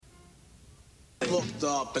Looked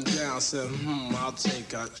up and down, said, I'll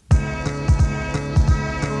take a.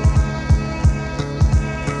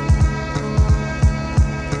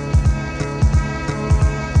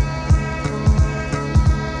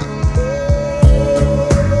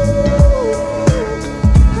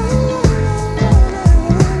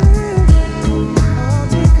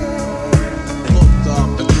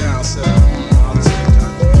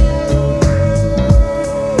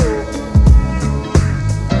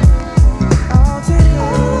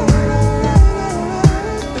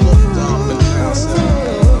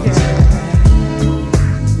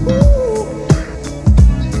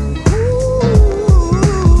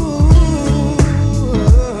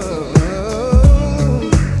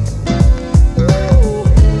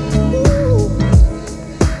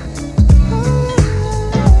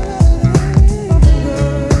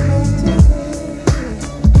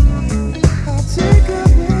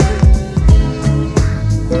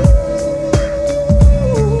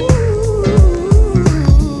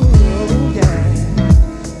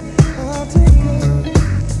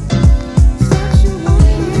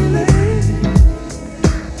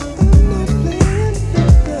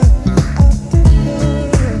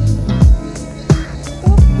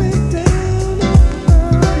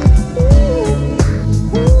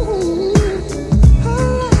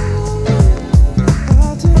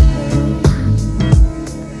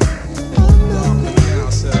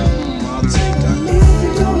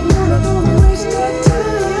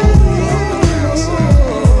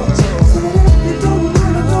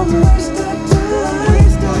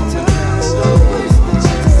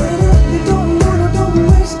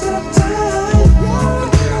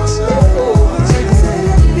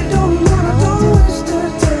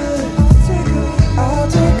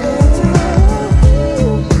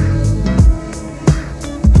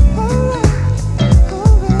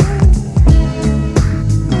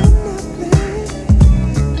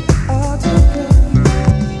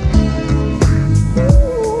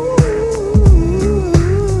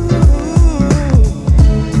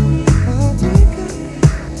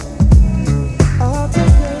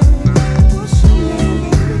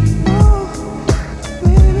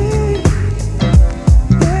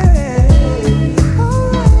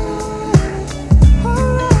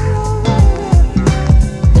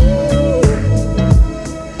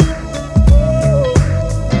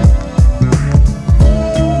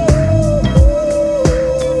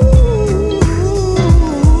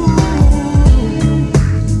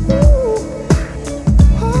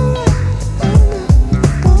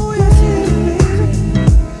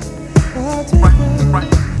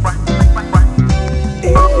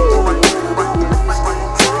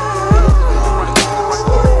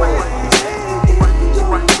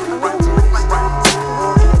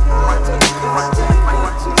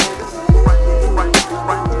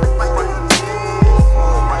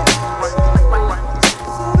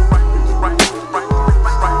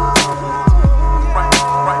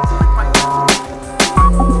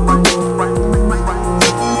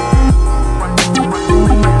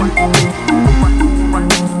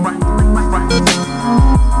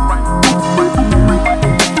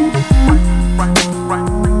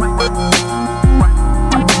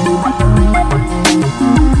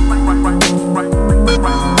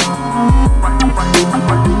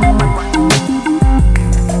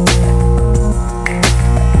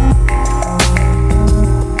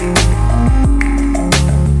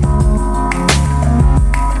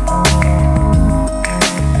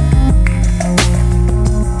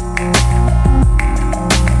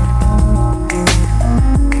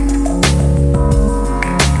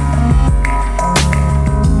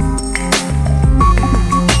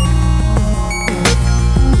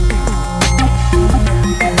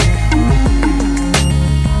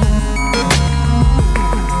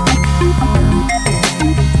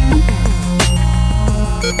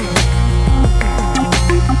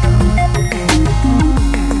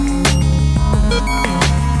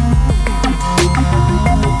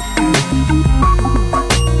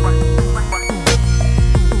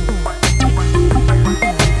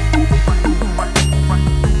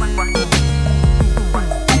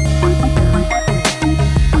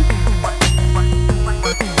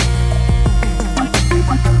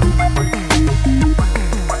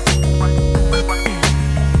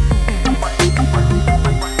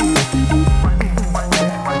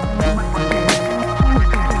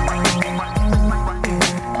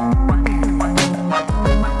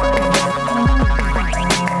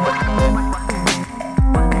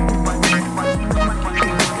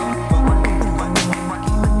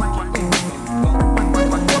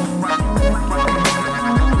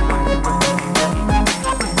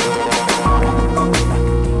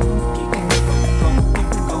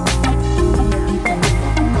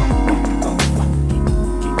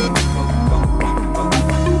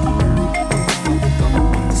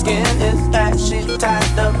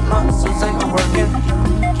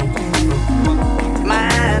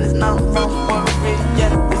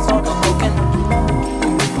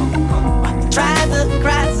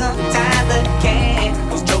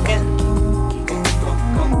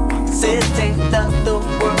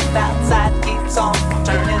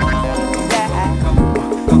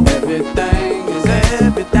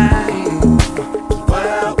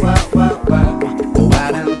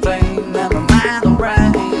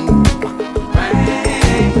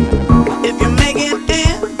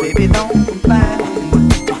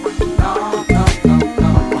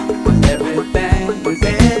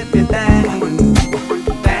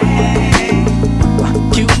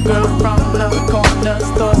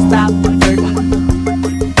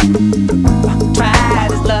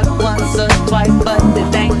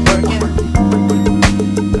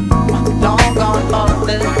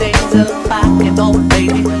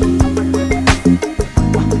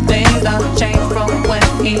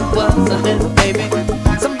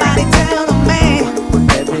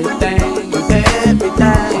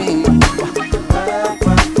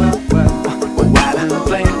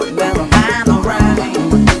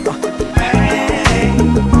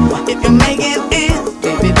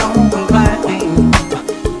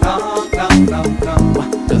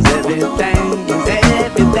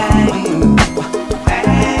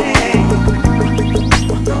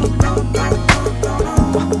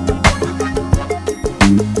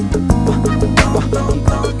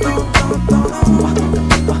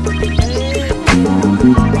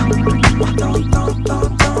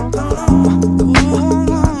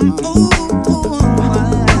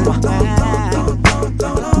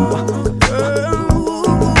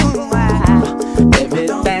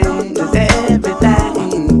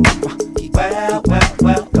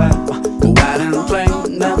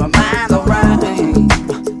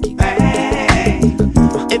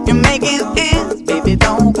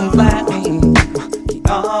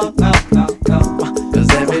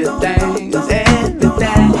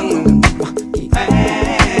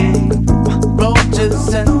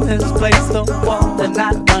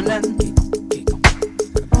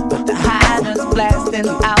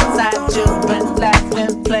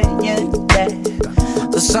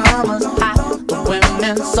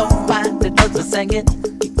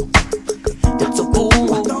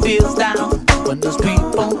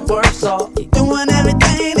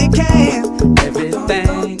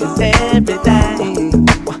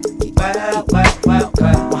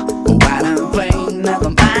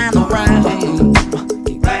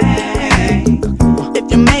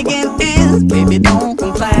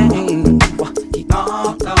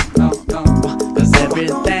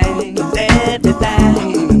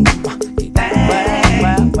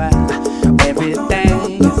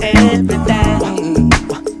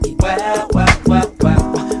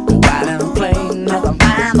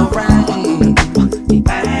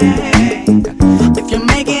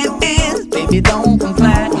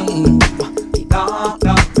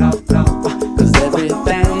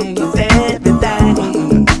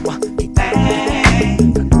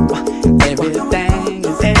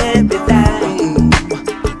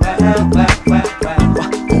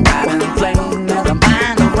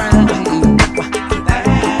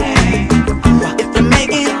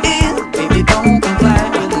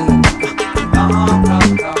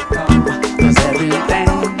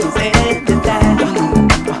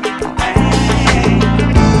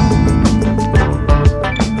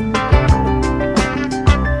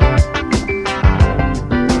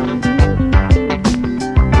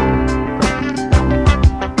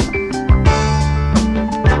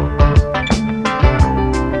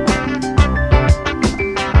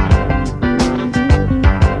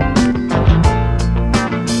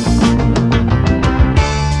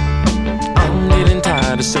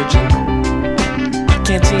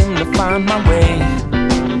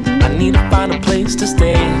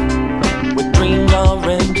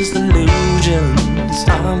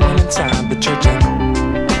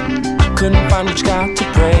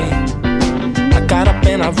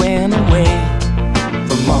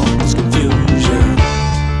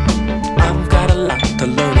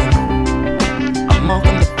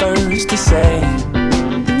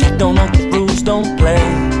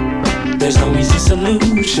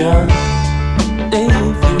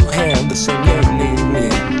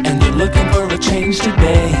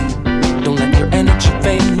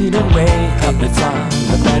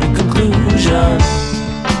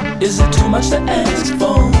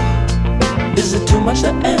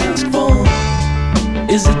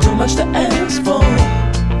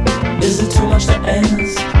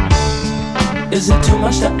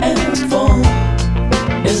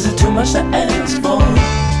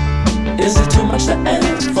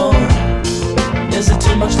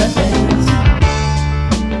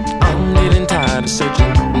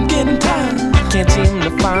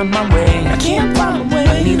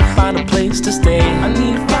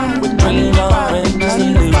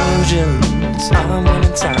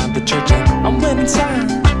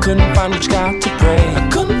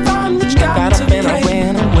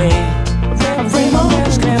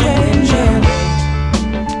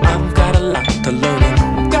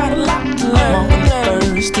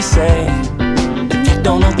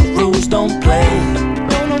 Don't know the rules, don't play.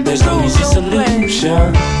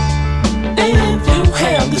 confusion. If you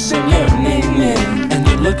have this in your name, and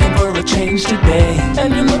you're looking for a change today,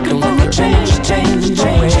 and you're looking for a change,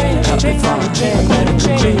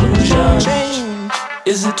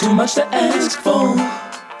 is it too much to ask for?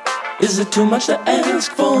 Is it too much to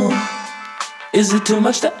ask for? Is it too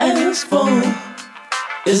much to ask for?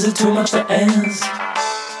 Is it too much to ask?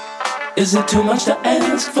 Is it too much to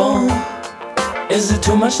ask for? Is it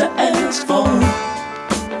too much to ask for?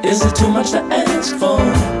 Is it too much to ask for?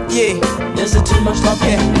 Yeah. Is it too much to ask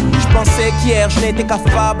for? Je pensais qu'hier je n'étais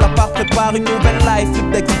qu'affable, à part préparer une nouvelle life.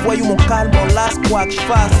 Flip deck du voyou, mon calme, mon las, quoi que je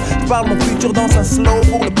fasse. Je parle mon futur dans un slow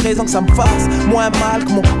pour le présent que ça me fasse moins mal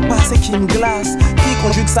que mon passé qui me glace. Qui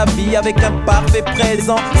conjugue sa vie avec un parfait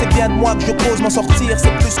présent. C'est bien de moi que je cause m'en sortir,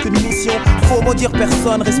 c'est plus qu'une mission. Faut maudire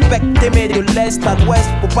personne, respecte aimer de l'est à l'ouest.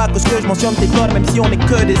 Faut pas que ce que je mentionne t'étonne, même si on est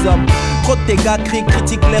que des hommes. Trop de tes gars crient,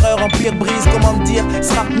 critiquent l'erreur, empire, brise, comment dire.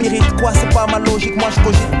 Ce rap mérite quoi, c'est pas ma logique. Moi je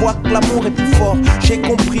cogite, vois que l'amour est plus fort. J'ai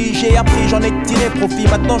compris, j'ai appris, j'en ai tiré profit.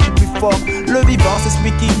 Maintenant je suis plus fort. Le vivant c'est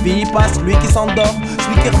celui qui vit, pas celui qui s'endort.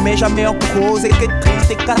 Celui qui remet jamais en cause et qui est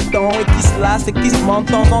triste et qu'attend et qui se lasse et qui se ment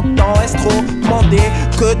de temps en temps. Est-ce trop demander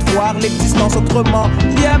que de voir l'existence autrement?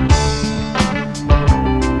 Yep.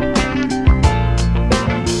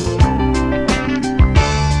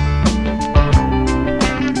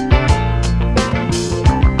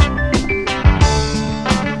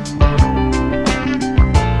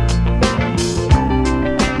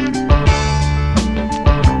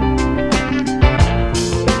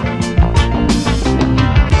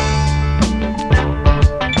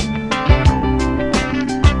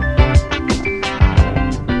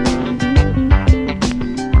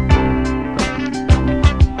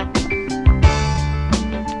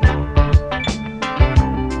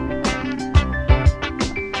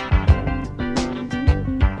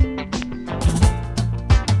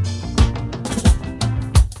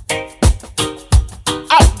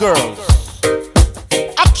 Girls,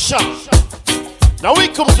 action. Now we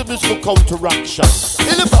come to this for counteraction.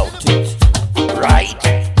 Tell about it, right?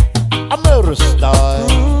 American style.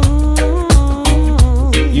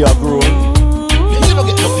 You are growing. You don't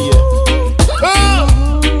get happy yet.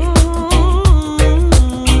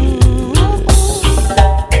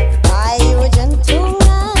 Are you a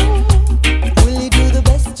gentleman? Will you do the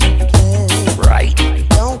best you can? Right.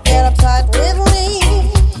 Don't get uptight with me.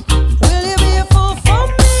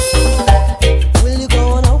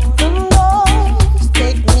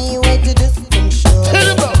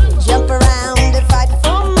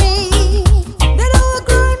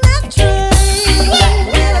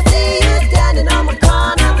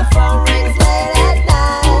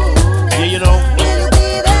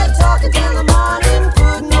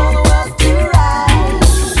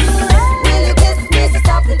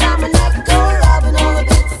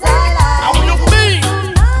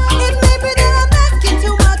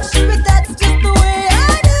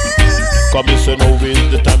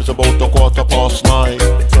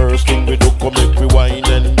 First thing we do, come make we wine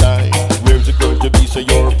and dine. Where's it going to be, say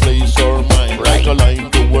your place or mine? Right. Like a lime,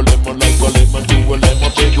 do a lemon, like a lemon, do a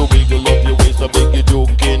lemon. Beg you wiggle up your waist, I beg you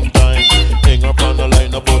joke in time. Hang up on the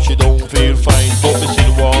line, but she don't feel fine. But me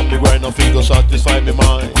still want me grind, I feel satisfy me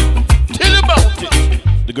mind. Tell about it,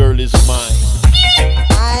 the girl is mine.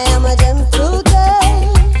 I am a gentle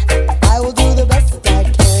girl, I will do the best I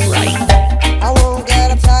can. Right. I won't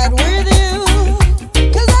get uptight with you.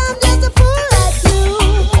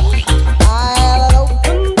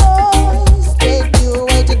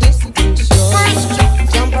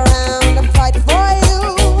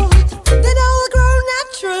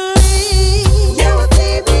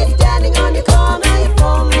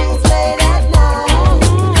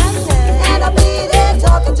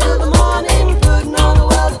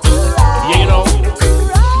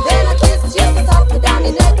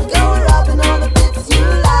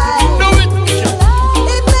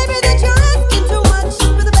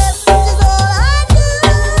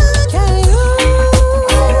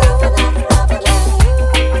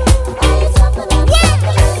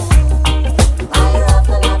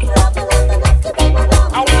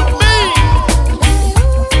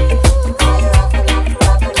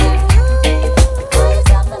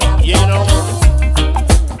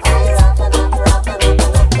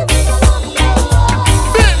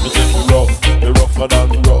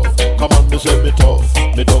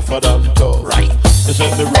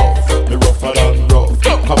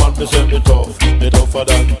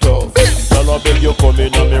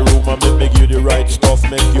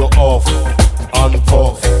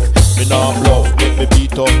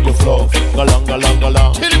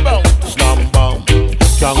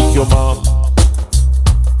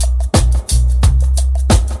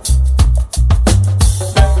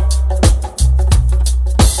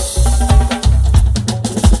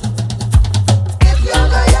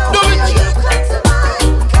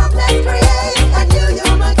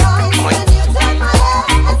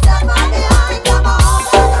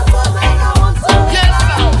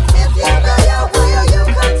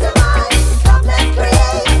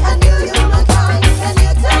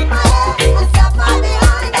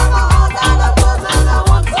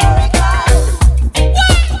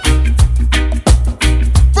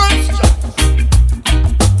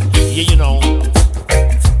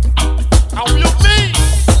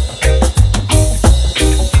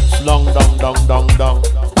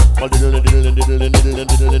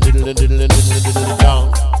 diddle diddle diddle diddle diddle diddle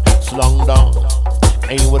down, slung down.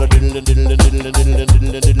 Ain't what a diddle diddle diddle diddle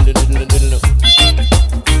diddle diddle diddle diddle.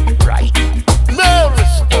 Right.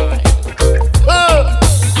 Mary's style.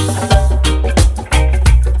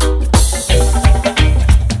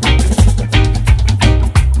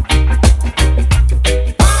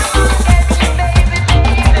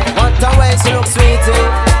 What a way she look sweetie.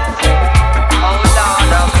 Oh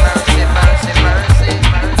Lord of mercy, mercy, mercy,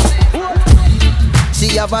 mercy. She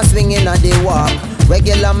have a swing in a day walk.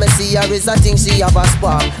 Regular me see her is a thing she have a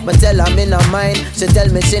spark. Me tell her me no mind, she tell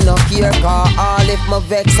me she no care. Cause all if me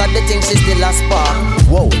vex at the thing she still a spark.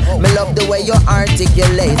 Whoa, me love the way you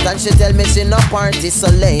articulate. And she tell me she no party so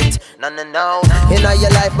late. No, no, no, in all your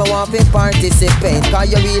life me want to participate. Cause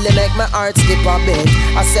you really make my heart skip a beat.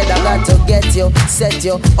 I said I got to get you, set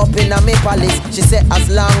you up in a me palace. She said as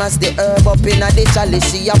long as the herb up in a the chalice.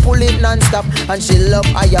 She a pull it non-stop and she love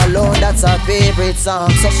I alone. That's her favorite song,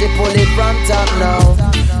 so she pull it from top now.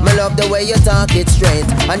 Me love the way you talk it straight,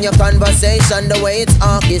 and your conversation the way it's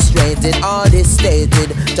orchestrated. All this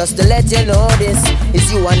stated, just to let you know this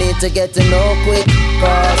is you I need to get to know quick.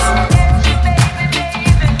 Cause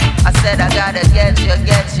I said I gotta get you,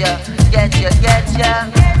 get you, get you, get you.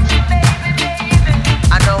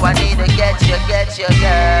 I know I need to get you,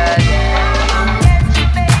 girl.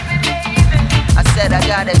 I said I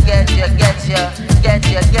gotta get you, get you, get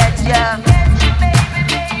you, get you.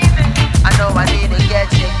 I know I need to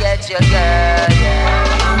get you, girl, yeah.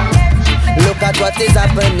 Look at what is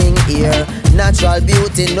happening here. Natural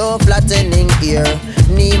beauty, no flattening here.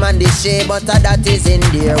 Name and the shape, but that is in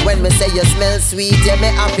there. When me say you smell sweet, yeah, me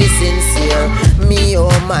happy sincere. Me,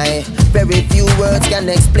 oh my, very few words can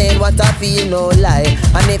explain what I feel, no lie.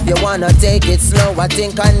 And if you wanna take it slow, I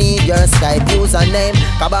think I need your Skype username.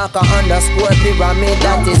 Kabaka _ pyramid,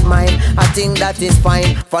 that is mine. I think that is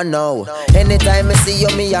fine for now. Anytime I see you,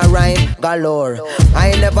 me a rhyme galore.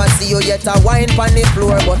 I never see you yet a wine on the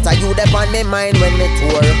floor, but I you there on me mind when me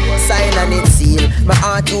tour. Sign and it seal. My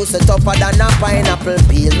heart used to tougher than a pineapple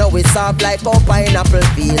peel. Now it's soft like a pineapple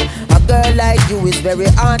peel. A girl like you is very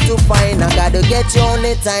hard to find. I gotta get you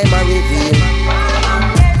only time I reveal.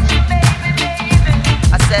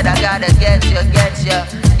 I said I gotta get you, get you,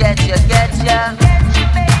 get you, get you.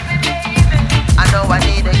 I know I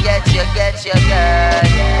need to get you, girl.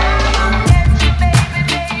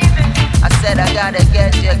 I said I gotta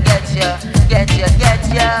get you, get you, get you, get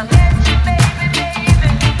you.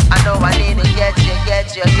 I know I need to get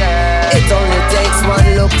you, girl. It only takes one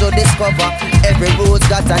look to discover. Every rule's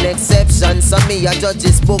got an exception. So me a judge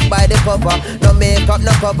this book by the cover. No makeup,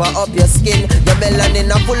 no cover up your skin. Your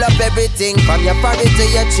melanin a full up everything. From your forehead to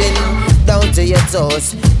your chin, down to your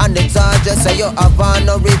toes. And it's all just say you have on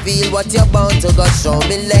no reveal what you're bound to go show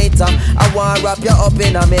me later. I wanna wrap you up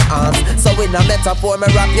in my arms. So in a metaphor, me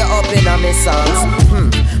wrap you up in my songs.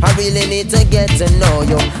 I really need to get to know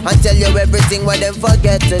you and tell you everything what them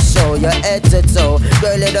forget to show you head to toe.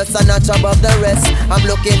 Girl, you're just a notch above the rest. I'm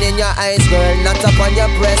looking in your eyes, girl, not up on your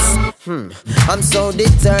breast. I'm so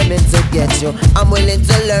determined to get you. I'm willing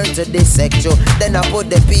to learn to dissect you. Then I put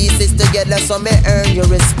the pieces together so me earn your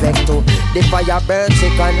respect too. The fire burns, she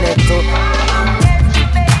connect to.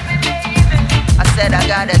 I said I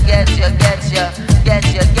gotta get you, get you, get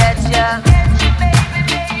you, get you.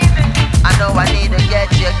 I know I need to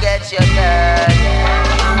get you, girl.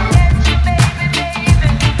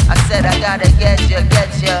 I said I gotta get you,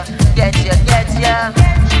 get you, get you, get you.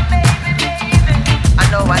 I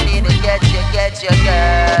know I need to get you,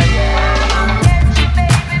 girl.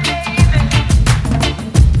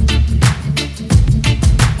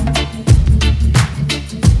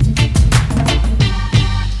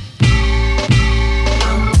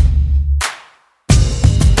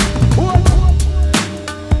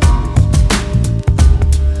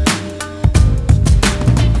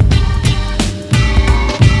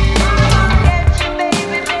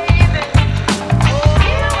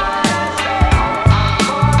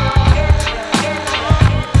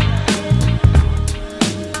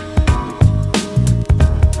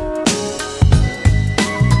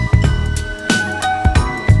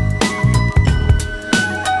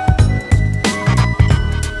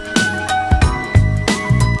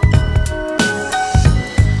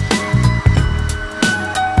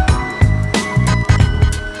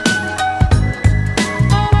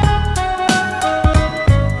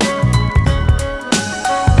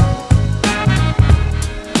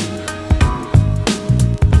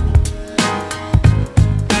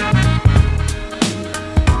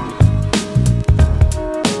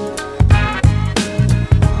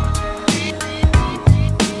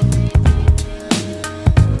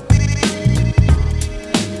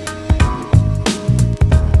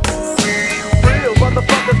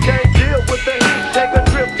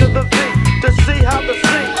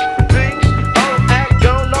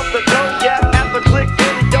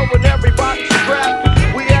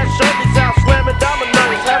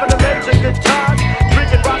 time,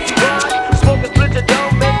 drinking Rossi wine, smoking split your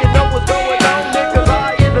dome, man, you know what's going on. Niggas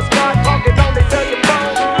high in the sky, talking on they tell your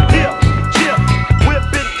phone. Hip, chip, whip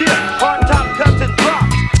and dip, hard top cuts and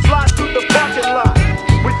drops, slide through the parking lot.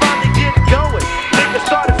 We finally get going, niggas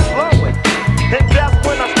started slowing, and that's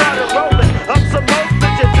when I started rolling up some more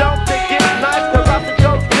split your dome to get nice. The Rossi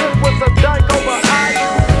goes good with some dyke over ice.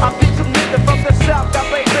 I beat some niggas from the south, got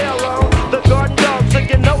they bail on. The garden dog, so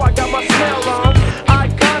you know I got my smell on. Eye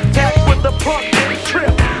contact with the punk, getting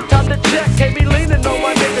tripped. Time to check, can't be leaning on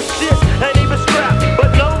my nigga shit. Ain't even strapped, but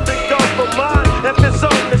known to go for mine. If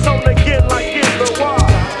it's on again like in the wild.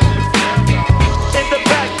 In the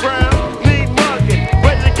background, me mugging,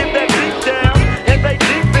 ready to get that beat down. And they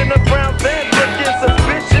deep in the brown van, looking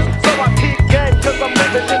suspicious. So I keep game, cause I'm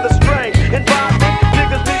living in the strain environment.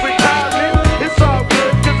 Niggas be retiring, it's all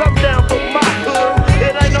good, cause I'm down for my hood.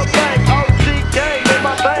 It ain't no thing, OG game in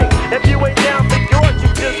my vein. If you ain't down for yours, you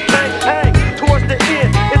just can't hang. Towards the end,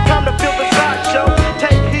 it's time to feel the sideshow.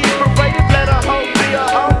 Take heed, paraded, let a hoe be a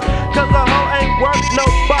hoe. Cause a hoe ain't worth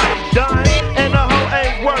nobody dying, and a hoe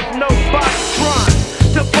ain't worth nobody trying.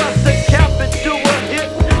 To bust the cap and do a hit,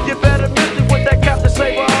 you better miss it with that cap to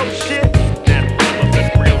save a whole shit.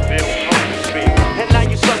 And now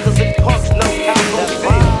you suckers and punks know how to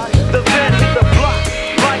feel. The van hit the block,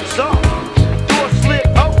 lights off, door slit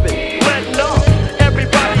open, letting off.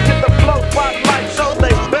 Everybody hit the flow, spotlights on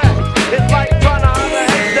they back. It's like trying to hide a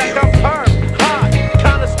haystack. I'm perm, hot,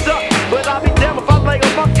 kinda stuck, but I'll be damned if I lay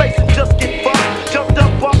on my face and just get fucked. Jumped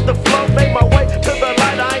up off the floor, made my way to the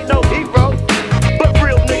light. I ain't no hero, but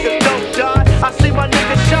real niggas don't die. I see my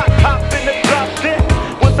nigga shot, hop in the drop deck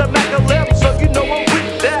with a Mac 11, so you know I'm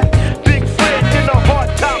with that. Big Fred in a hard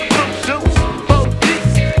top, blue suits, both deep,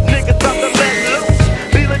 niggas about to let loose.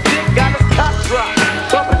 Be legit, got his top drop,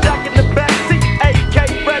 bumper jack in the backseat, AK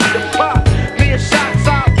ready to pop. Me and shot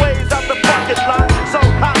sideways out the parking lot, so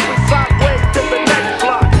hot we sideways to the next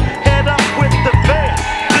block. Head up with the van,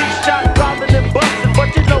 these shots driving and busting,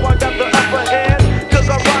 but you know I got the upper hand, cause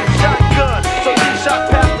I rock shotgun. So these shots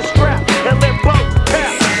pass the strap and let both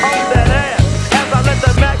tap on that ass as I let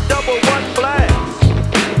the Mac double one blast.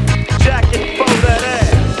 Jacking for that ass.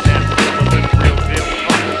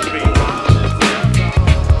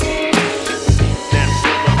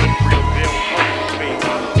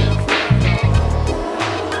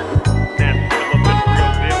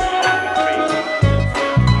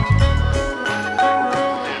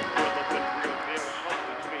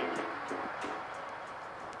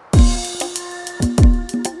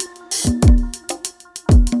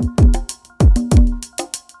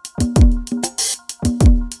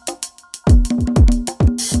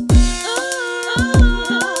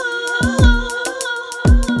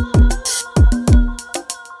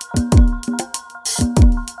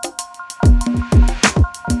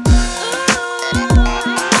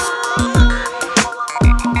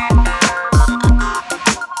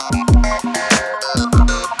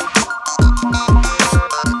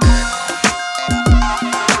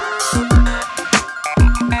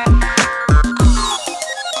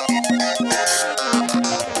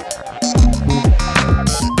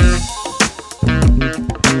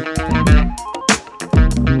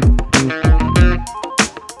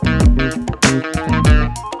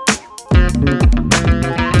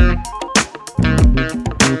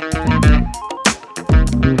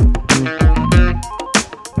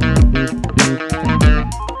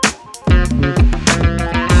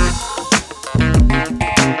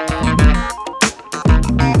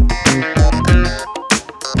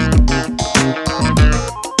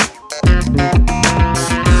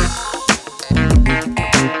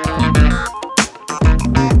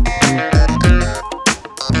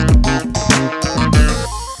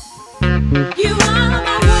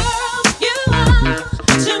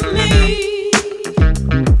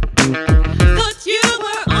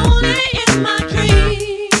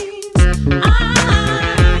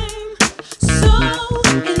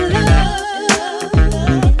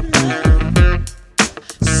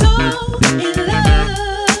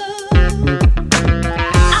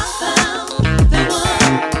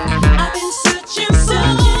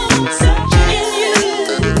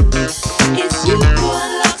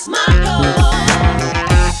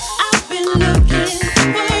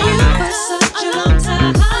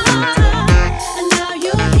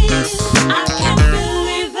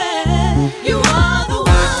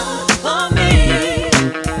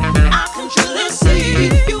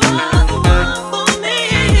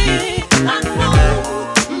 I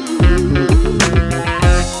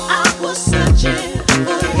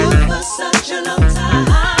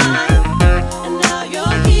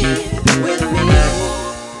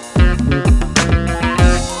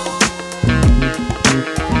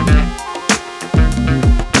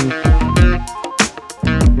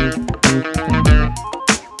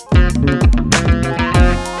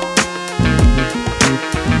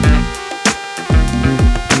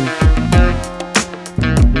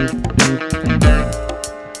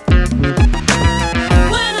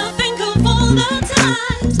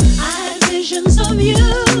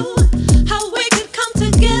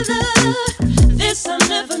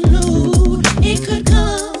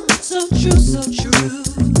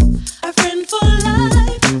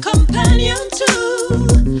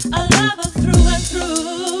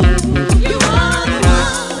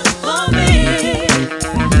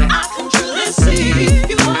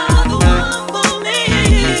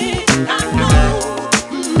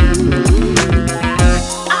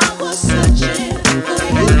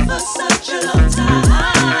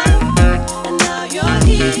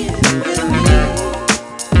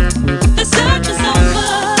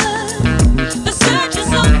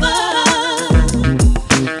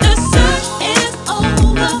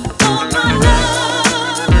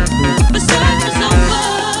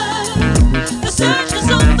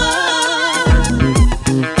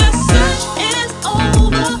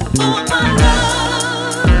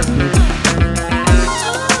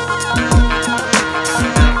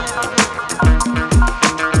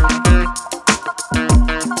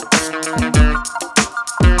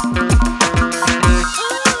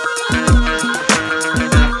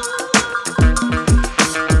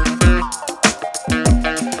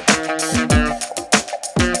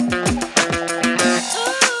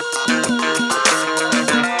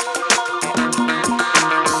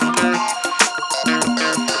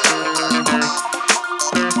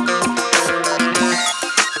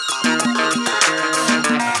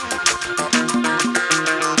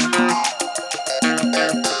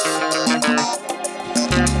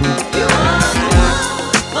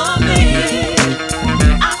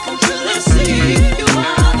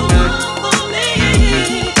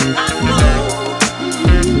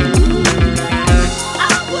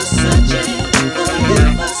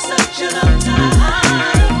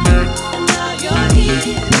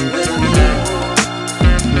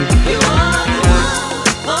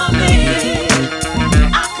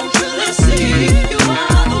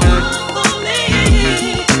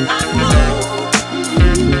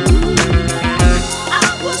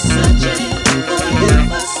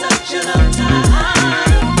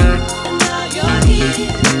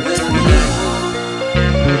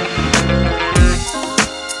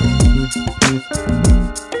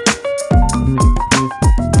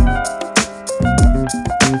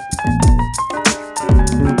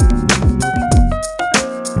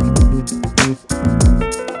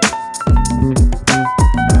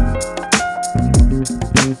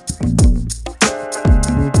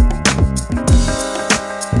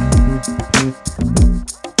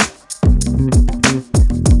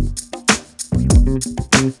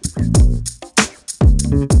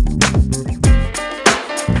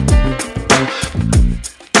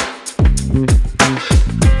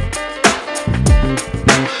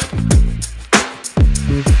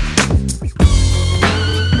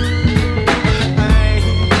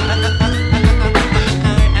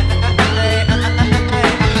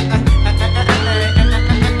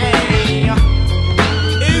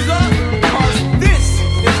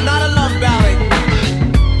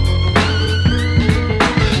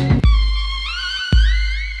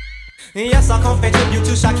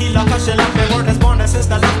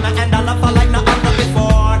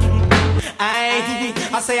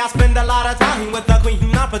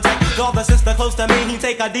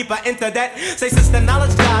Deeper into that. Say sister,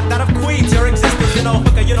 knowledge God, that of queens, your existence. You know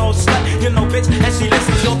hooker, you know slut, you know bitch, and she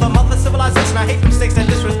listens. You're the mother civilization. I hate mistakes and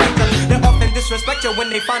disrespect her. They often disrespect you when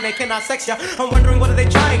they find they cannot sex you. I'm wondering what are they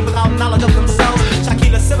trying without knowledge of themselves.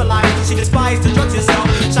 Shaquila's civilized, she despises the drugs herself.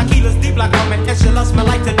 Shaquila's deep black woman, and she loves me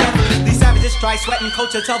like to death. These savages try sweating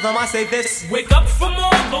culture, tell them I say this. Wake up from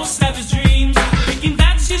all those savage dreams, thinking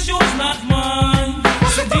that she's yours, not mine.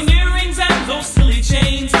 Sending earrings and those silly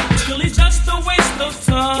chains, it's really just a waste of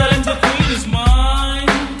time. The queen is mine.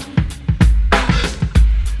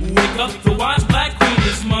 Wake up, the wise black queen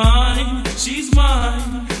is mine. She's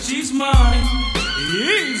mine, she's mine.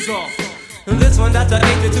 Ease off. This one that's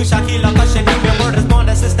addicted to Shaquila, cause she need me. Word is born,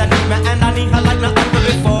 the sister need me, and I need her like no other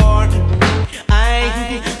before.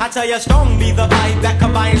 I tell you strongly, the vibe that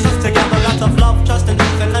combines us together. Lots of love, trust, and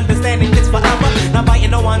truth, and understanding, it's forever. Not biting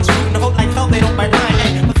no one's fruit, and hope like hell they don't bite mine.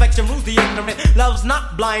 Hey, perfection rules the ignorant, love's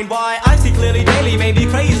not blind. Boy, I see clearly daily, maybe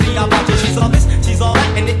crazy about you. She's all this, she's all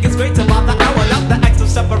that, and it gets great about the hour. Not the acts of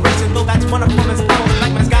separation, though that's one of woman's powers.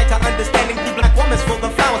 Black man's guide to understanding, the black woman's full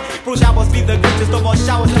of flowers. Full showers be the greatest of all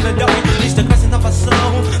showers ever done. Reach the crescent of her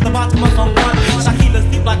soul, the bottom of her one. Shaquila's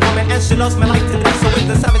deep black woman, and she loves me like to death. So when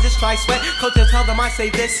the savages try sweat, culture tell them I say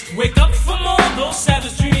this. Wake up from all those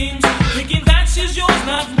savage dreams, thinking that she's yours,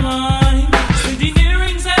 not mine. Sending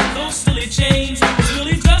earrings and those silly chains, it's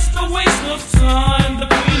really just a waste of time. The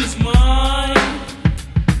queen is mine.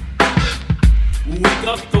 Wake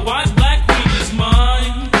up, the wise black queen is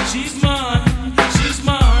mine. She's mine, she's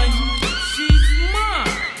mine, she's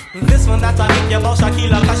mine. This one that's a hit, you about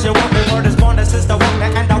Shaquila, cause you want me.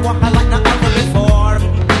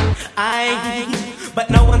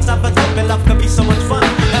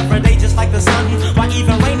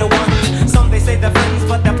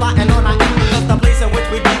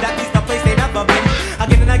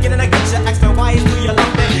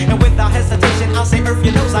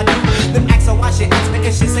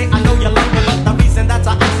 this. She say, I know you love me, but the reason that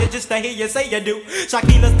I ask you just to hear you say you do.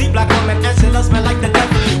 Shaquila's deep black woman, and she loves me like the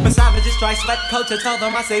devil. When savages try sweat culture, tell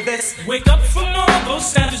them I say this. Wake up from all those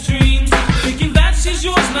savage dreams, thinking that she's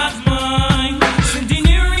yours, not mine. Sending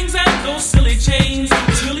earrings and those silly chains,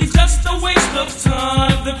 it's really just a waste of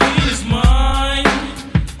time. The queen is mine.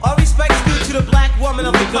 All respect's due to the black woman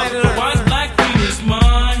of the planet The wise Earth. black queen is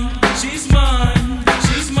mine. She's mine.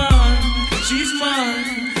 She's mine. She's mine.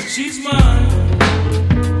 She's mine.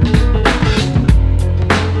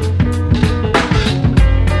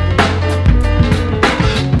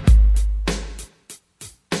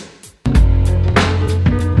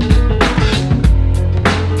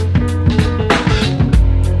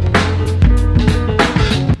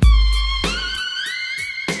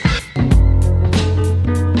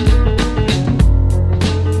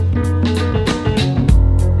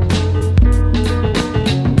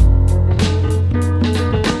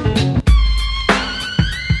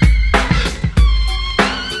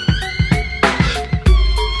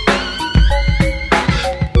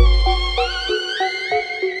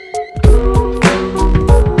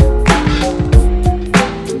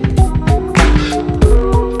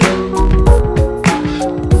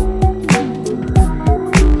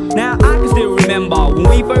 Now I can still remember when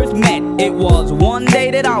we first met. It was one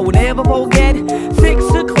day that I would never forget. 6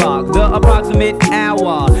 o'clock, the approximate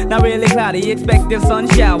hour. Not really cloudy, expecting sun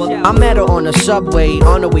showers. I met her on the subway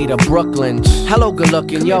on the way to Brooklyn. Hello, good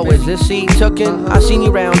looking. Yo, is this seat tookin'? I seen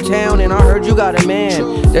you round town and I heard you got a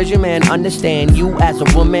man. Does your man understand you as a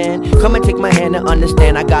woman? Come and take my hand and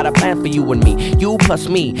understand I got a plan for you and me. You plus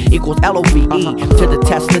me equals LOVE to the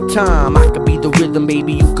test of time. I could be the rhythm,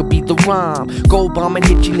 baby, you could be the rhyme. Go bomb and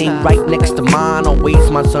hit your name right next to mine. Always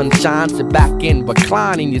my sunshine, sit back and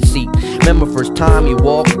recline in your seat. Remember first time you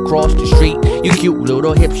walked across the street, your cute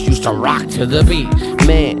little hips used to rock to the beat.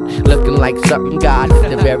 Man, looking like something God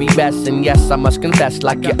did the very best. And yes, I must confess,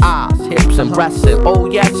 like your eyes, hips and breasts. And oh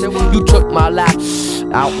yes, you took my laugh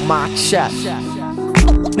out my chest.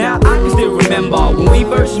 Now I can still remember when we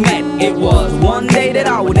first met. It was one day that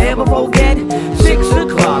I would never forget. 6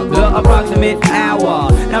 o'clock, the approximate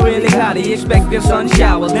hour. Not really cloudy, expecting sun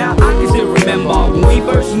showers. Now I can still remember when we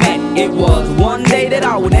first met. It was one day that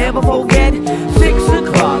I would never forget. 6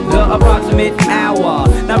 o'clock, the approximate hour.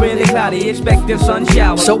 Not really cloudy, expecting sun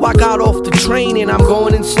showers. So I got off the train and I'm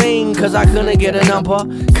going insane, cause I couldn't get a number,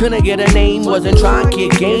 couldn't get a name. Wasn't trying to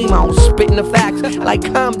get game, I was spitting the facts. Like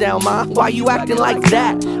calm down, ma, why you acting like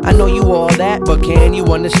that? I know you all that, but can you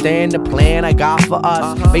understand the plan I got for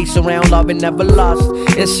us? Base around love and never lust.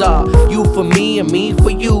 It's you for me and me for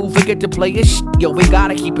you. Forget to play your yo, we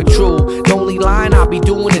gotta keep it true. The only line I'll be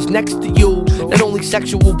doing is next to you. Not only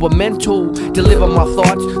sexual but mental. Deliver my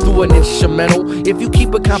thoughts through an instrumental. If you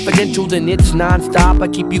keep it confidential, then it's non-stop. I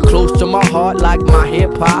keep you close to my heart like my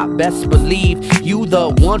hip-hop. Best believe you the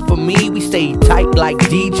one for me. We stay tight like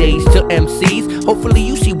DJs to MCs. Hopefully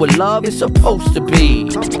you see what love is supposed to be.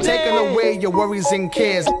 Taking away your worries and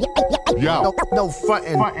cares. Yo. No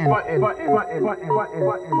frontin'.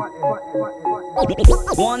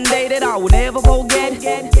 One day that I would never forget.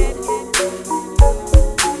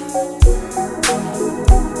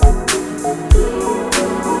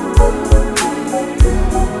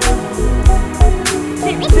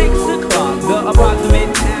 6 o'clock, the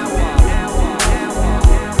approximate hour.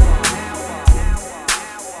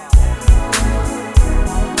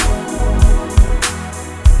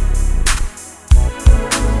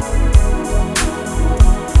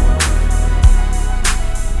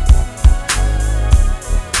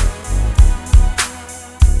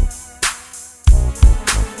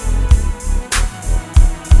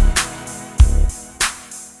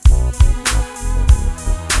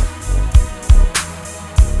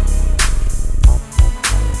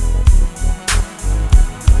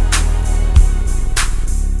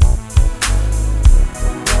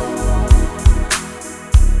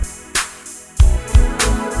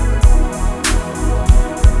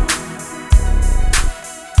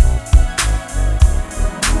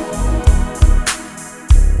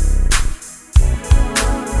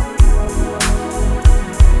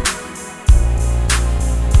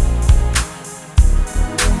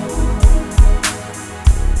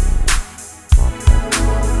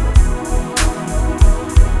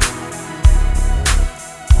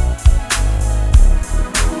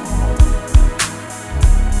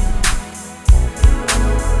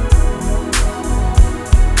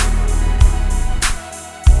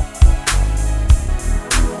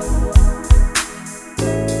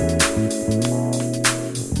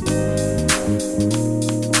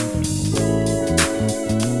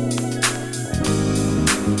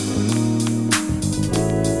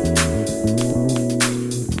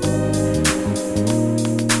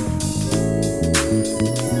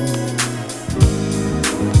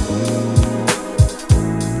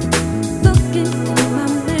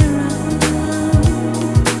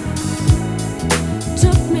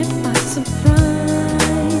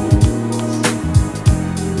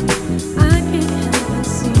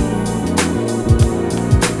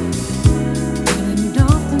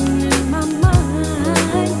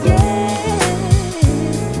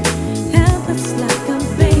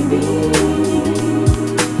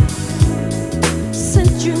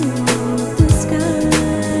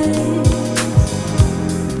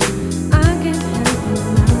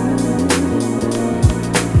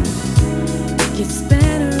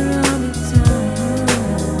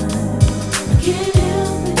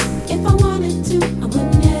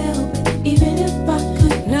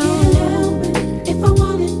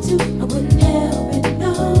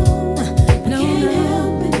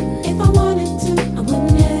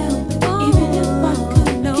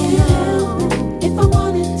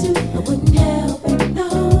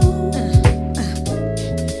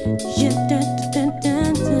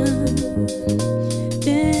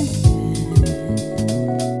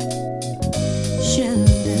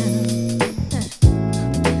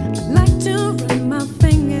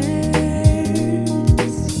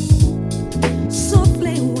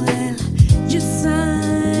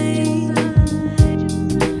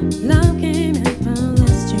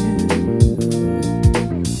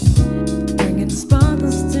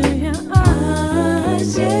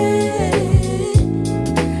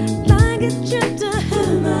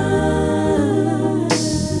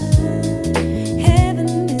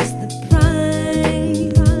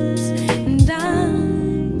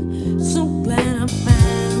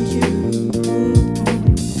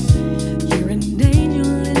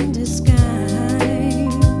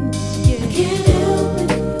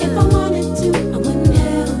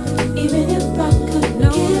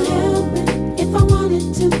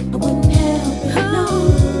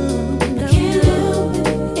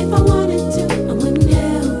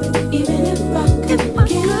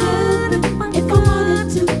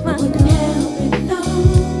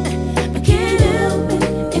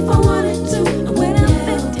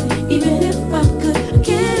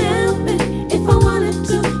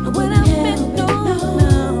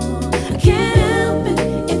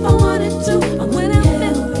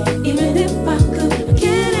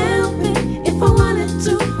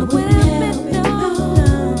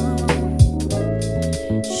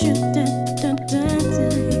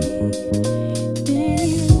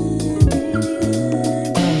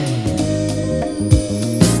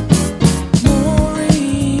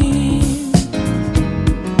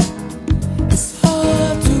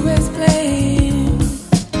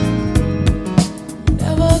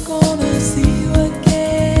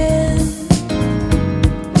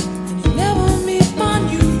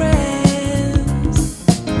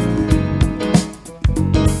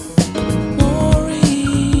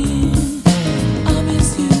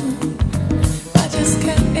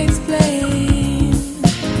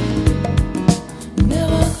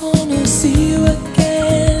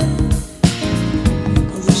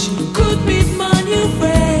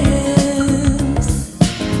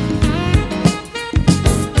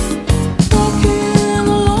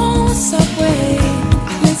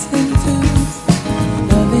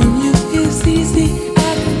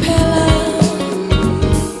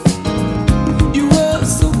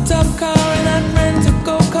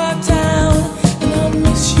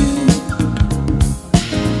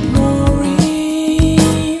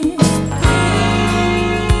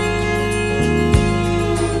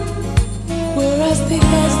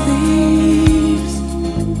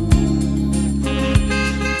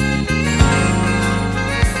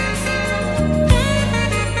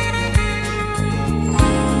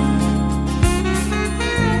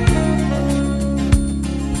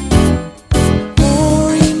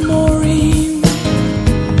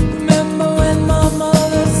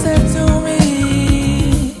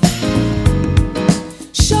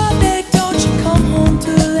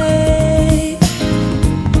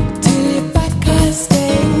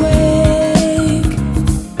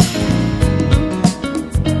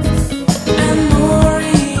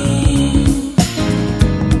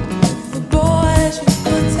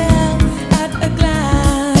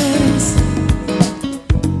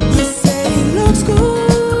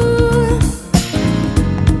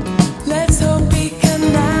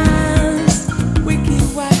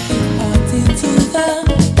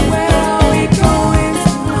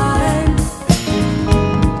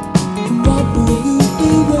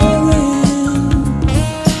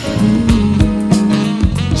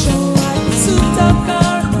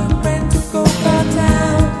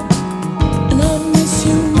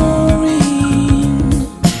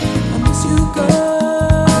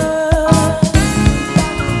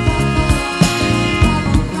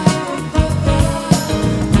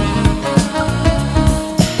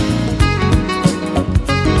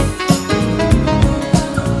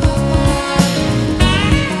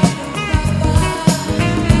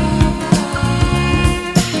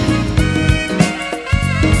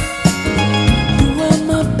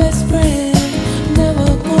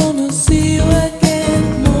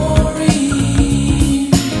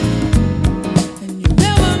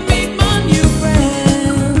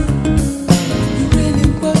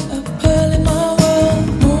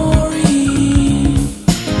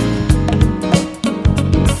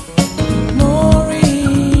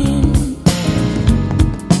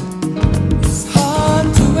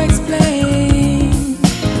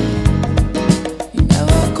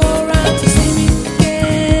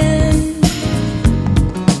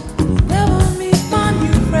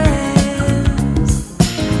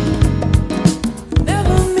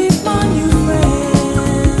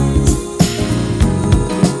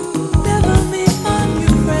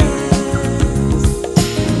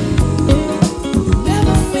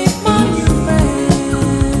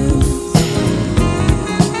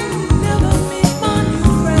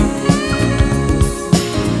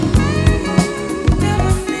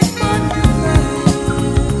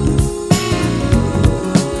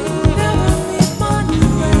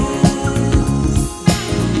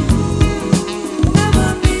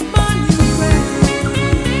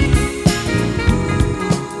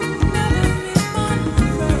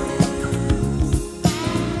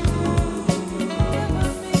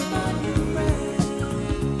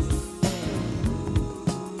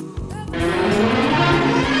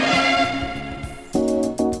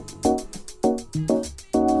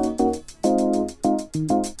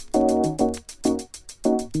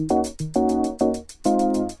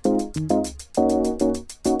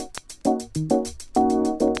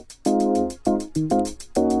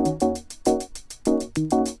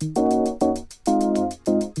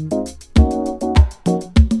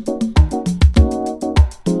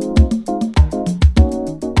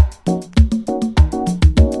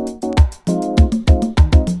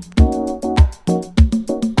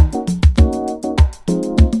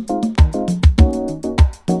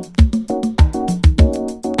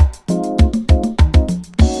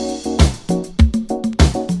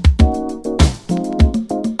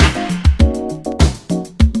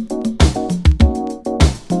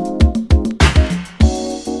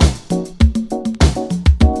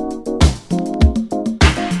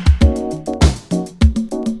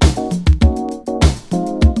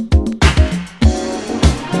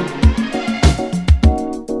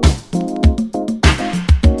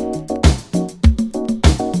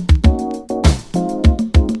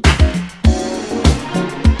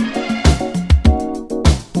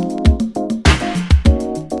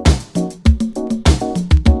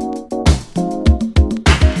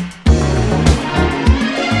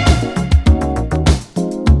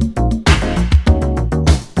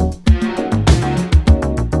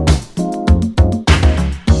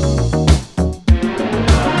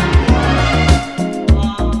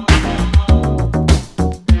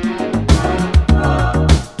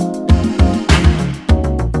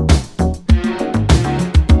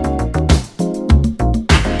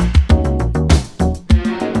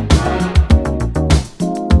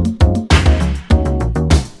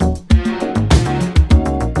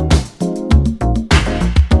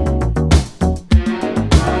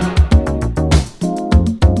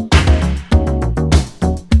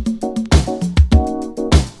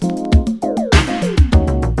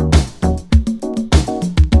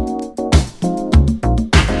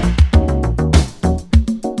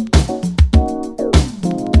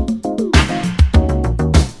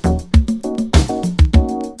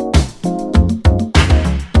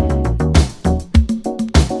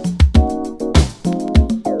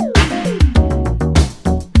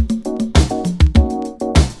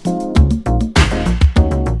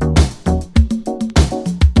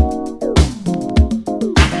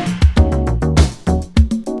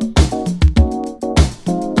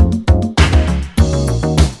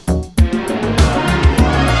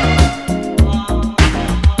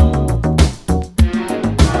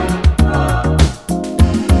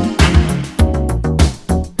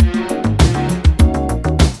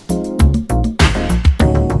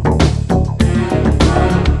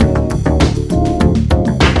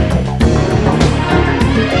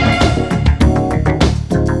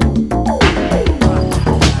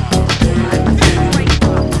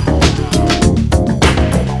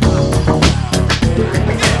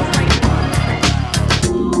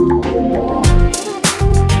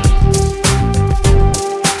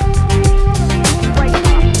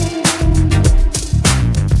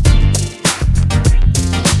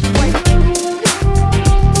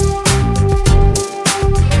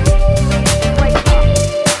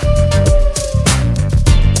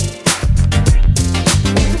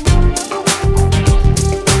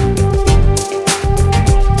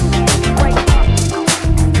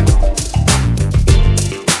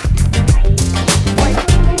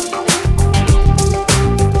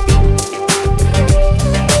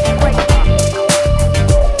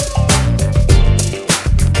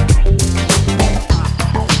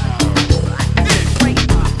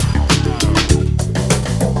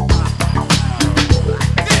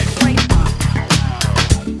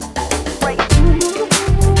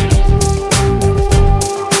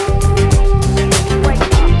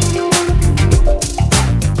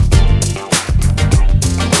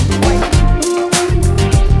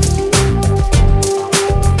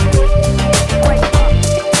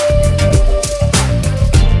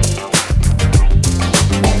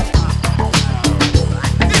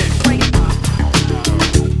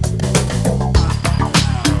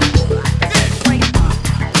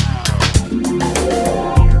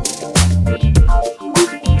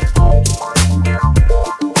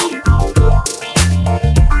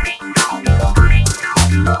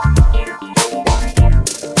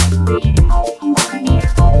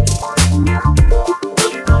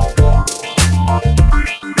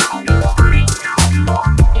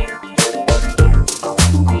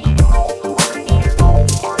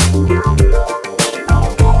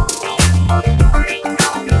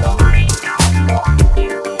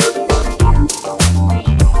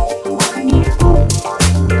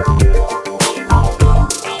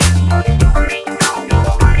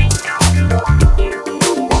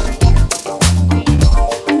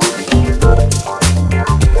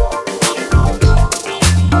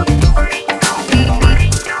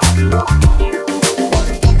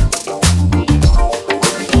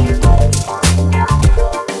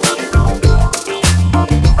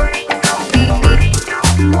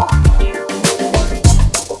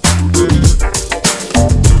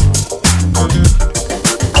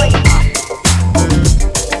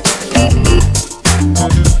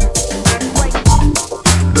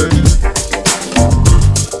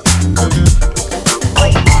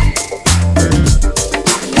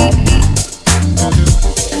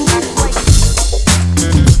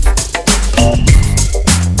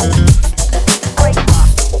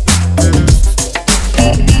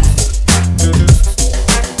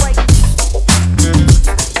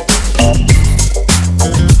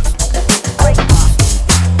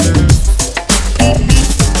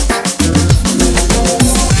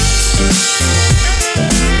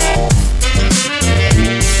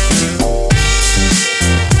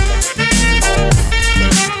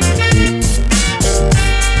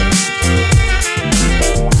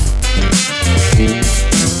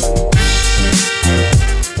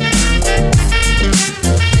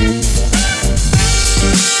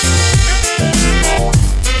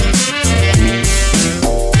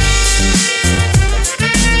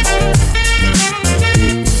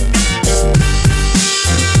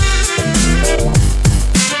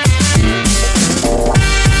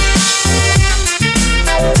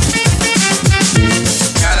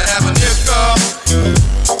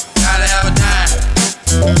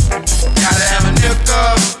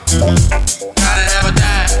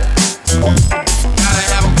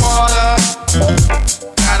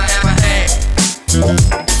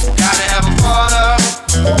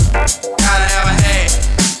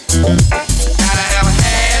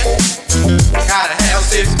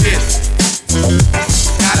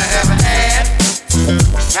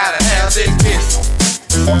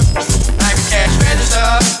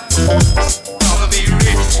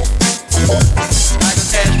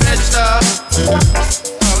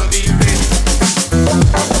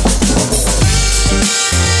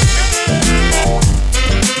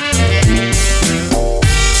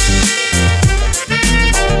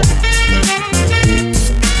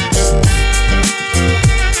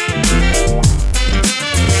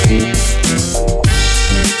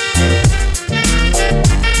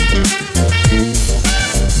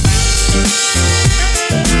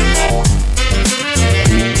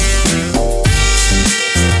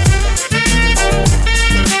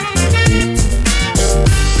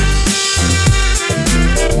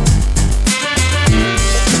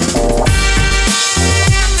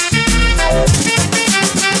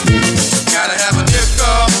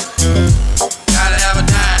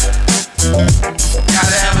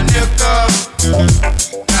 Gotta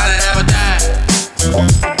have a dime.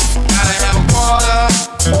 Gotta have a quarter.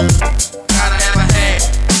 Gotta have a half.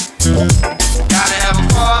 Gotta have a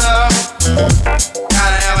quarter.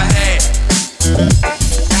 Gotta have a half.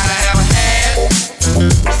 Gotta have a half.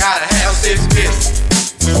 Gotta have 6 bits.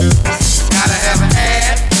 Gotta have a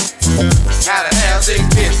half. Gotta have 6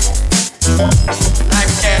 bits. Like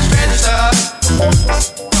a cash register.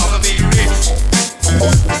 Gonna be rich.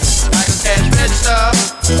 Like a cash register.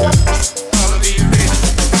 Gonna be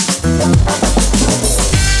rich.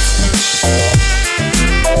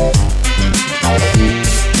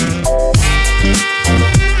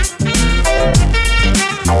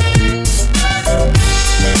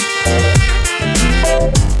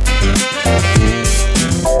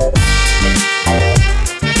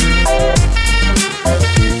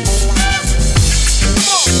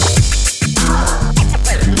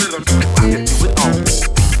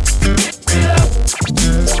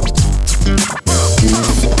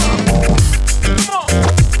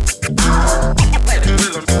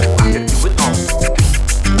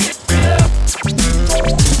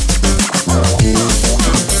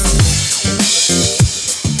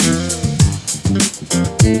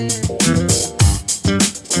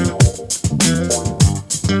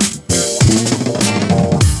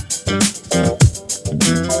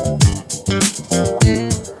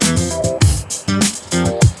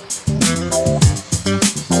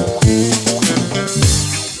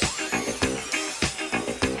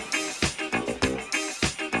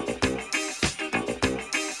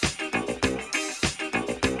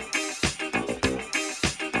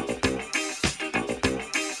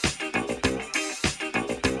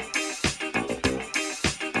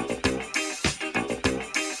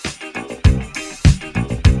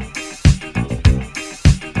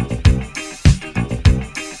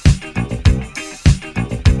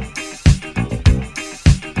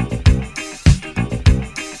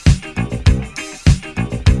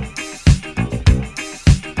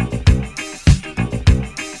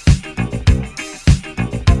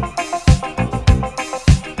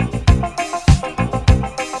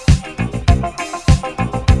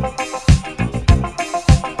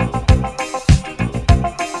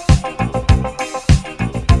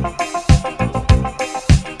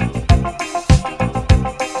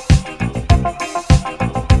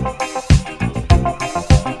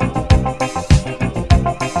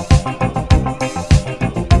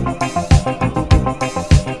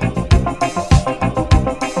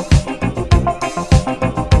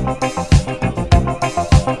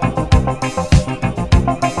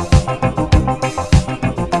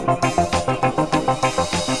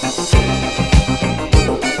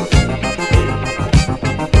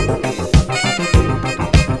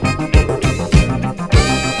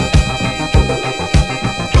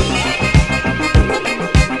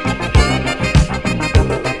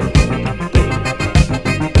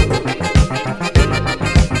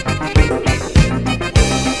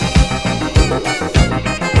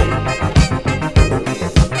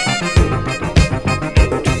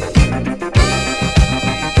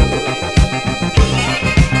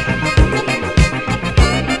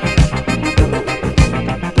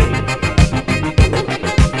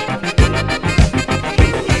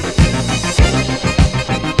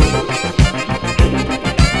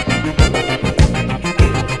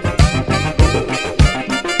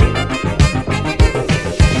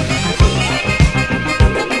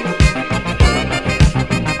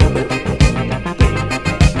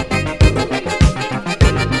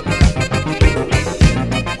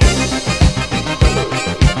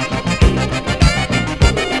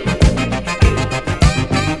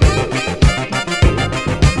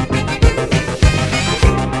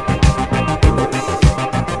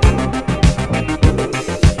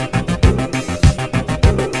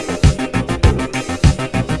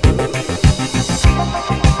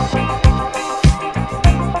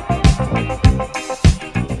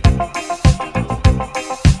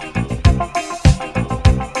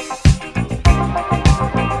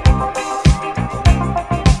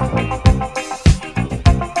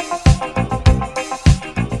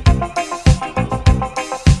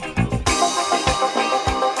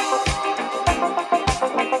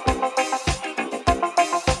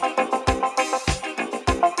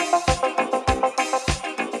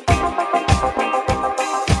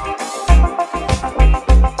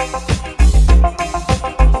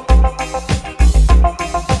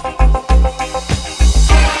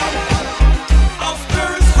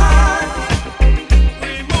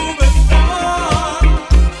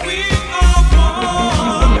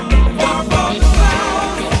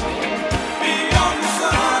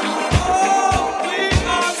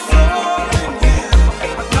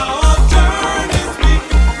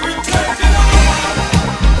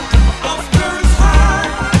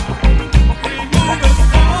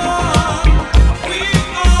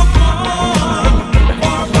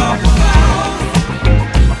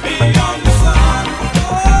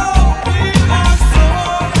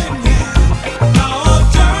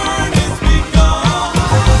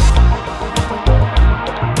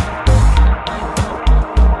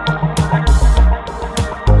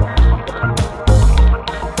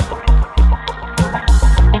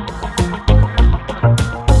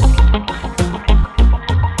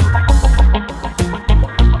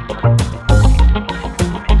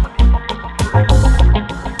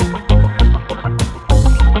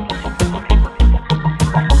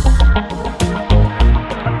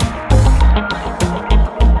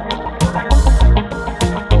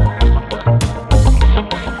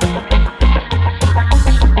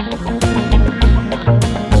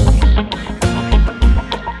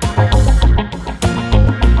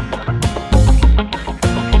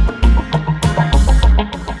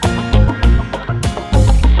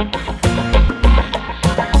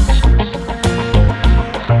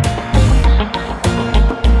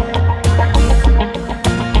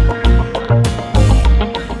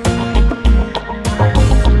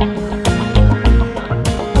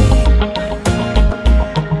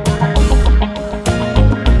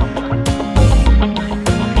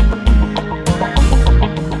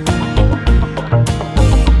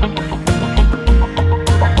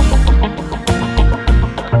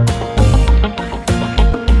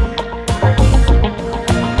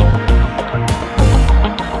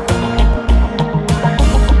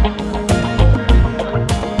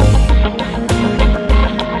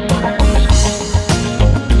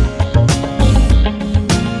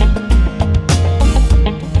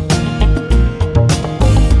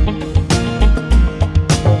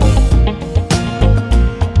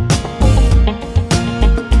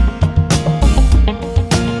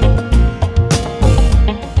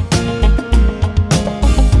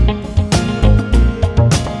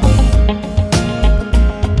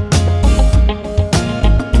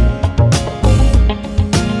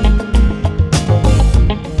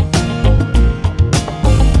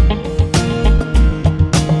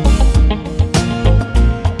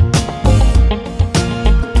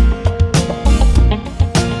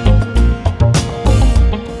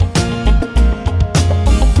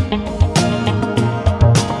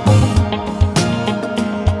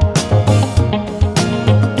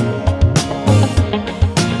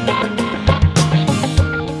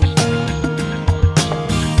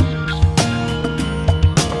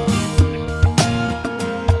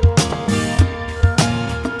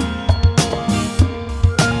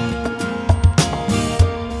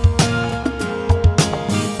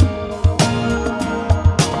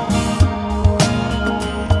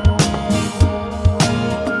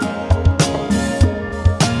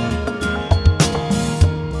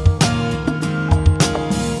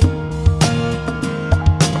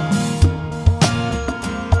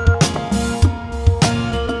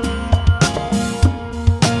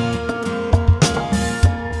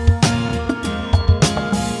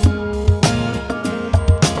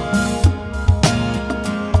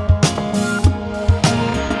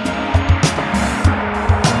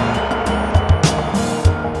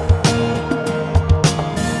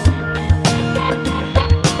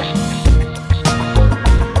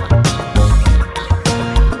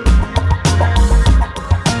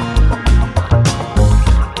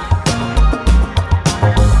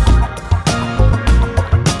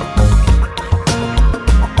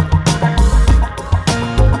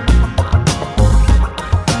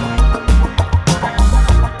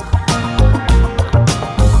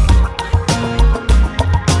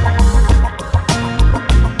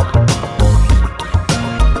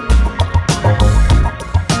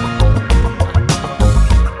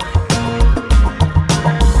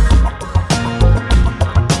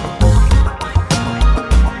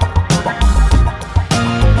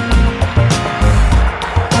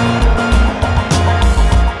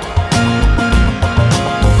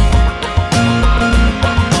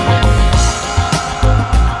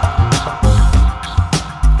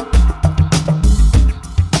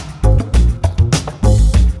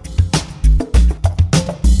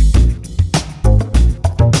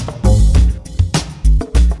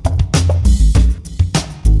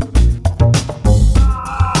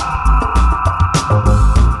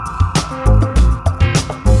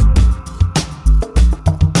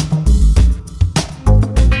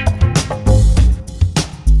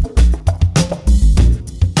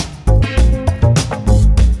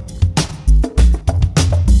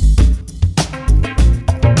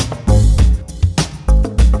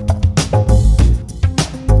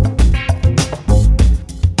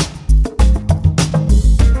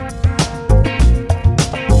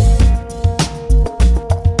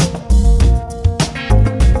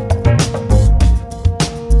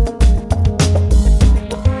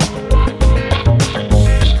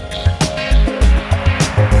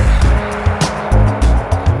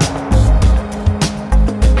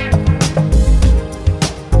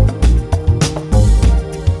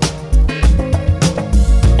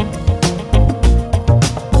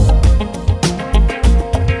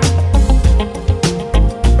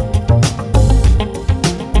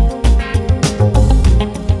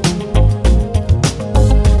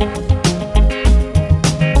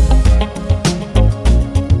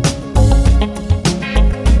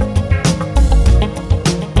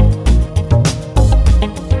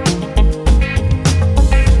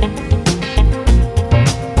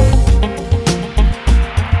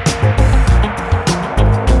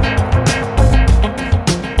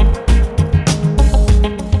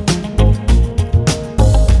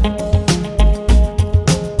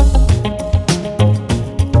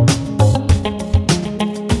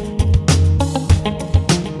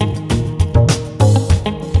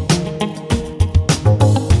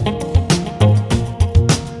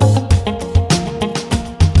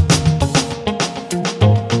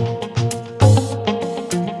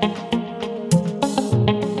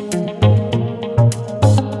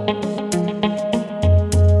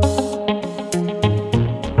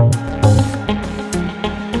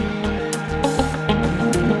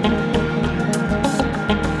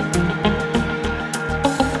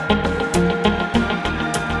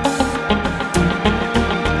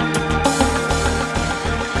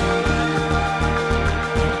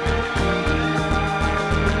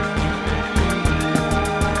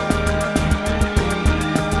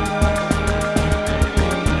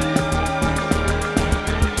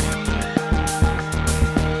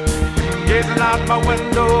 Gazing out my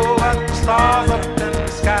window at the stars up in the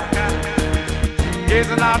sky.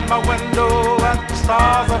 Gazing out my window at the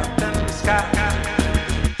stars up in the sky.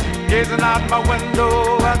 Gazing out my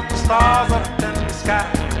window at the stars up in the sky.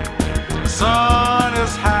 The sun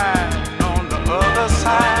is high on the other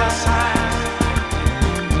side.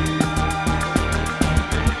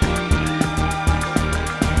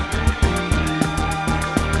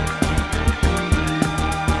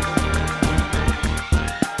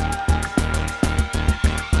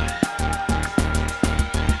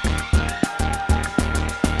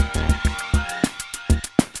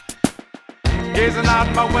 Gazing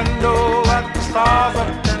out my window at the stars up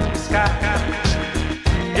in the sky.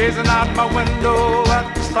 Gazing out my window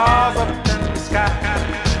at the stars up in the sky.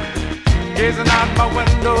 Gazing out my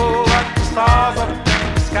window at the stars up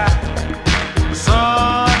in the sky. The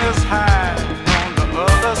sun is high on the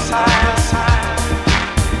other side.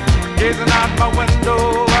 Gazing out my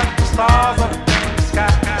window at the stars up in the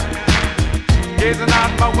sky. Gazing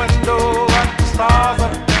out my window at the stars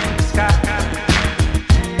up in the sky.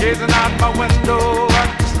 Gazing out my window at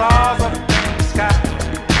the stars up in the sky.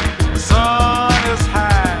 The sun is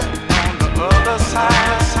high on the other side.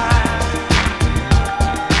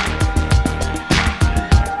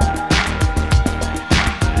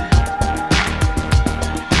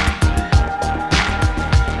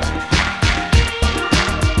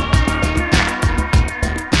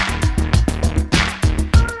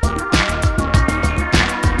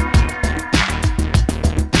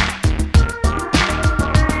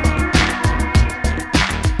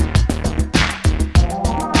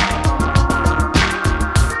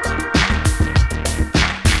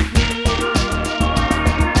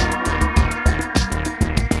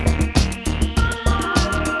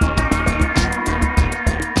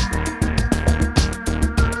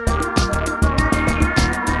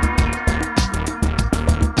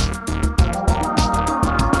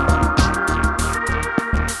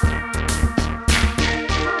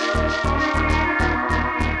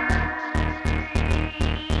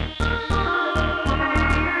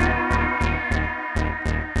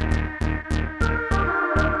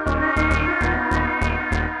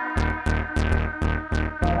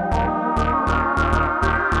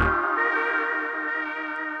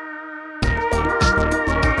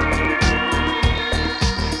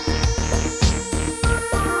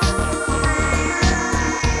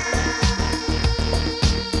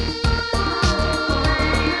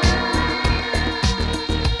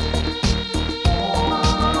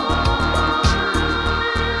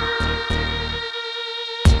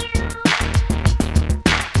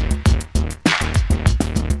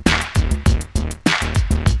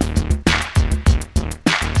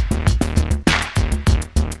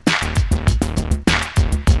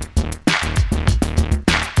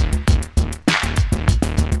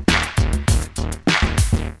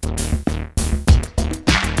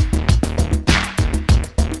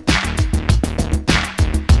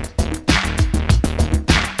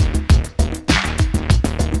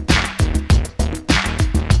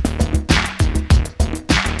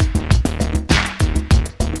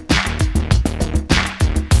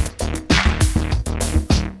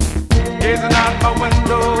 Gazing out my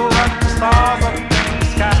window at the stars up in the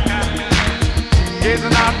sky.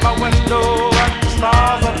 Gazing out my window at the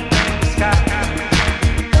stars up in the sky.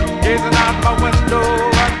 Gazing out my window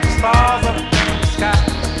at the stars up in the sky.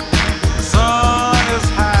 The sun is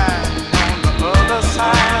high on the other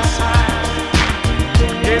side.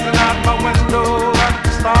 Gazing out my window at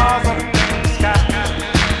the stars up in the sky.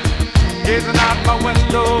 Gazing out my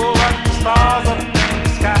window at the stars up in the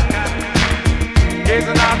sky.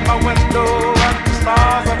 Gazing out my window at the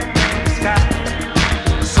stars up in the sky.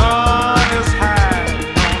 The sun is high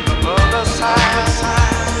on the other side.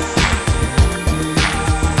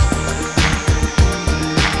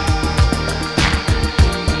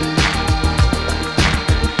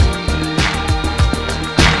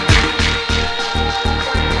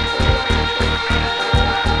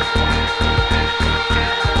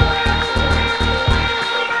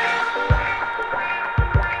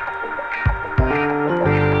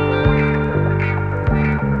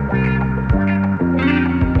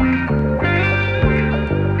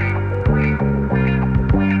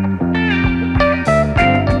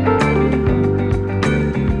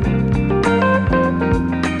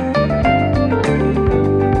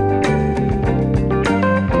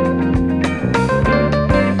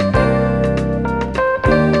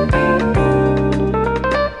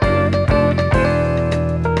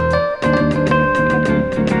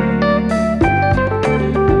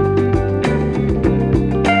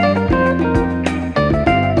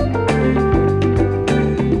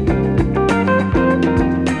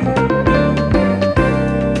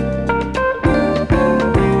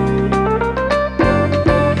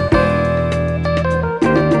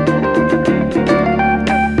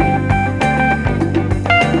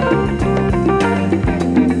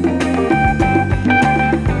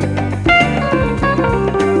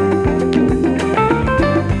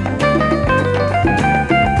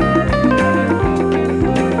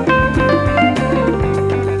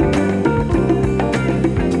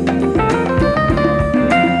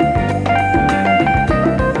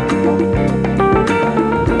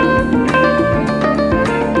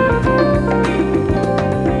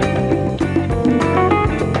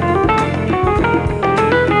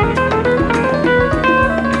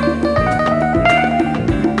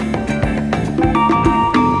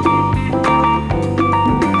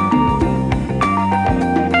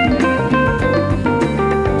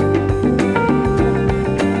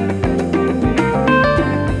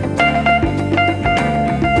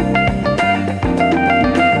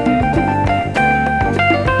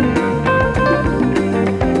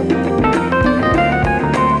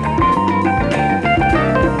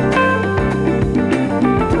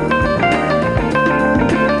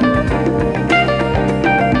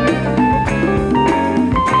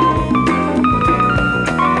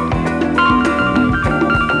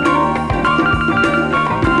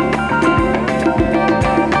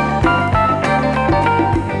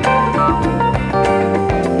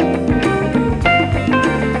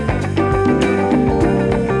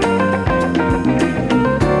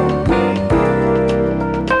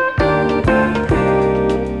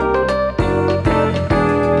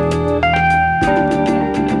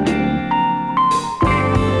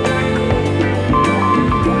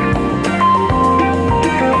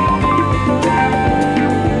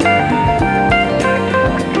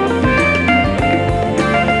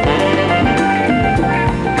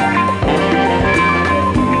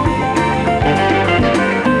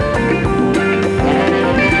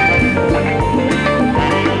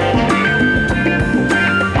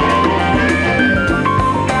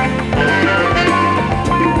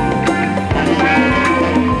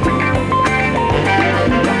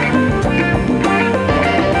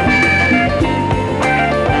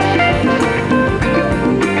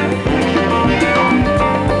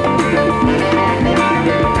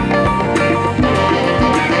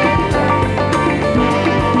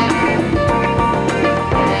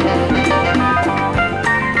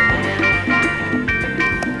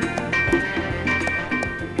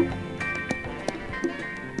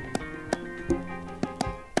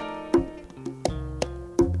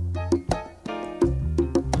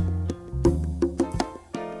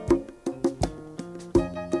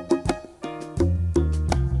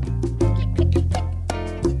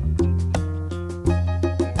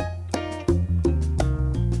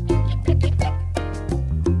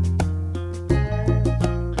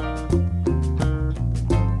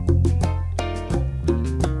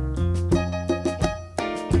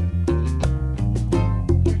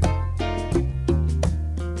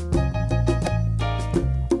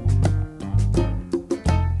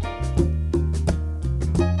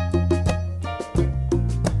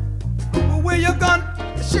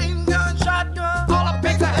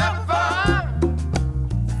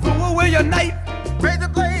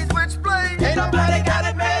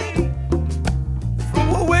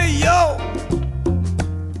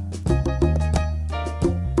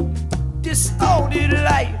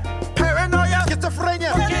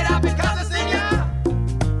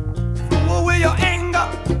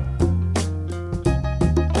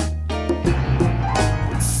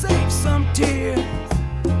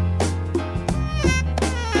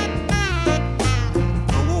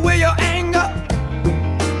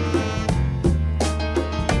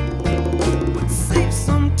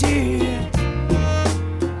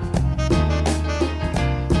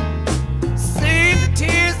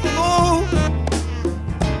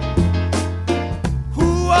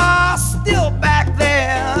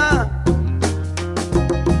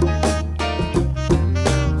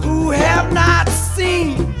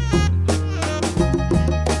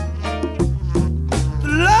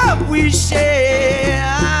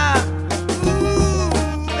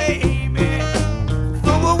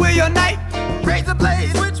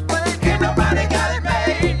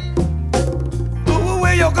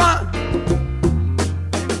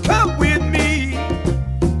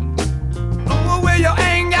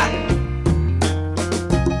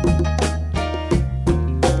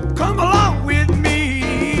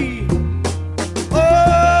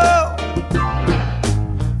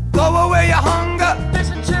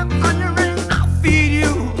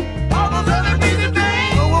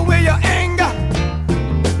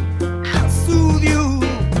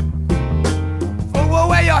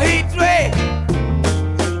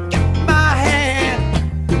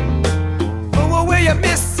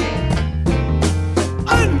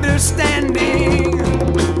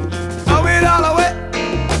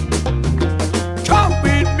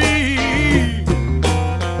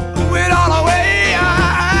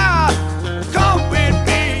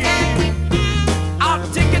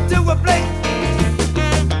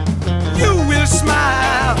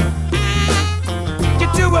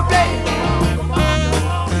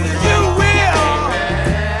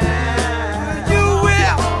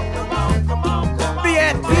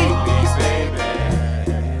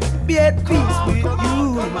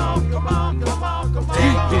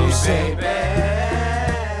 you say, baby.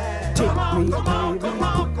 take Come on, me, come on, baby. come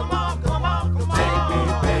on, come on, come on, come on.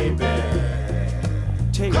 Take me, baby.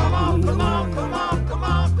 Take Come on, me, come on, come on, come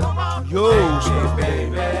on, come on. yo, Take me,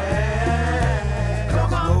 baby.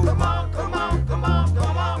 Come on, come on, come on, come on,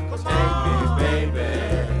 come on, come on. Take me,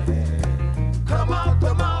 baby. Come on,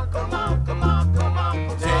 come on, come on, come on, come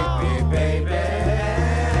on. Take me, baby.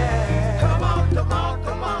 Come on, come on,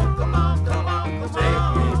 come on, come on, come on.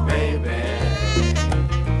 Take me, baby.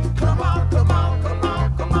 Come on, come on, come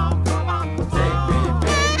on, come on, come on. Take me,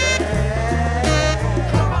 baby.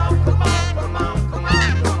 Come on, come on, come on, come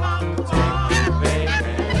on, come on. Take me,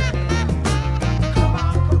 baby. Come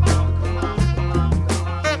on, come on, come on, come on, come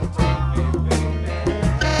on. Take me,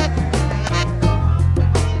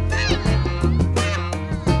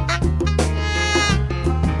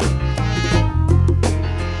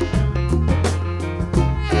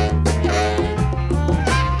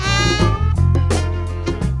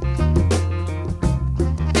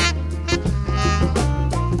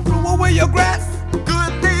 throw away your grass.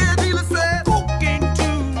 good deal, dealer said. Cooking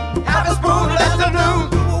too. Have a spoon afternoon.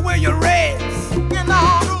 Throw away your reds Get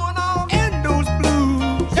on, doing on. and those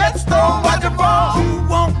blues. Just don't watch it fall. You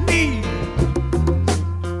won't need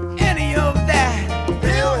any of that.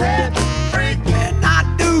 Billhead, freak, And I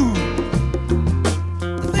do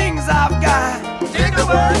the things I've got. dig the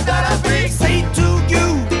words that I speak. Say to you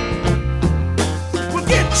will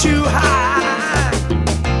get you high.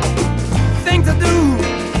 Things I do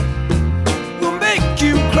will make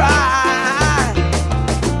you cry.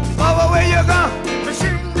 Oh, where you gone?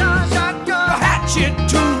 Machine gun, A shotgun. hatchet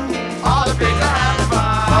too. All the pigs I have to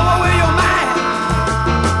buy. Oh, where your mind?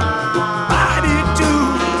 Body too.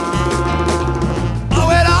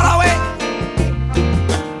 Oh, it all the way.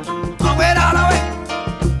 Oh, it all the way.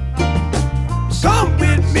 Come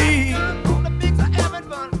with me.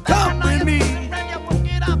 Come with me.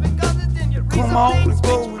 Come on and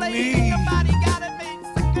go with me.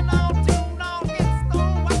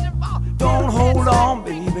 Don't hold on,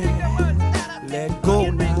 baby. Let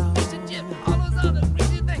go now.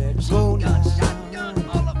 Let go now.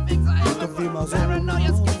 You can feel my zone.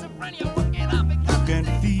 You can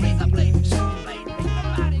feel it.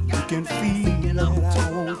 You can feel that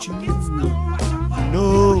I want you. You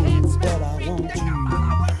know that I want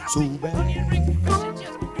you so bad.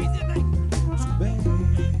 So bad.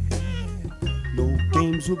 No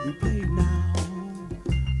games will be played now.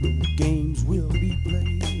 No games will be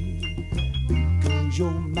played. Because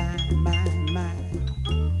you're mine, mine, mine.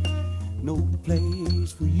 No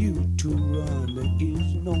place for you to run. There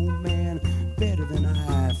is no man better than I.